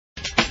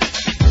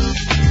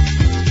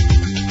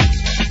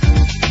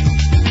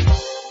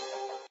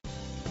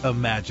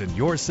Imagine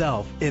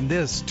yourself in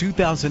this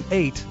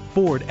 2008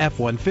 Ford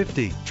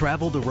F-150.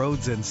 Travel the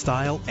roads in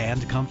style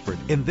and comfort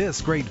in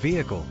this great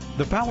vehicle.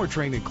 The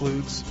powertrain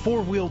includes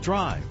four-wheel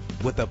drive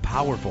with a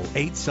powerful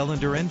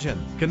 8-cylinder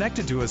engine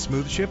connected to a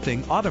smooth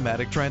shifting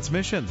automatic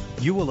transmission.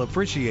 You will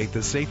appreciate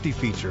the safety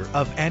feature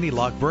of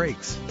anti-lock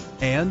brakes.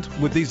 And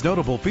with these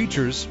notable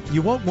features,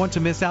 you won't want to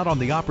miss out on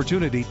the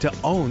opportunity to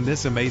own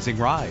this amazing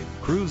ride.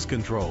 Cruise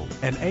control,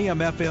 an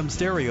AM/FM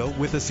stereo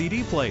with a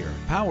CD player,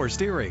 power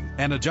steering,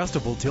 an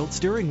adjustable tilt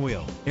steering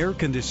wheel, air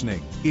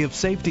conditioning. If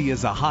safety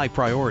is a high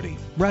priority,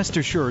 rest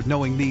assured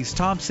knowing these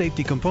top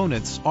safety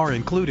components are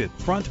included: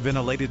 front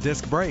ventilated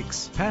disc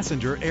brakes,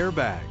 passenger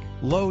airbag,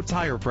 low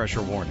tire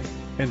pressure warning,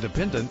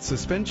 independent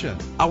suspension.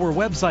 Our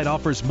website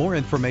offers more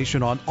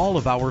information on all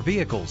of our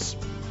vehicles.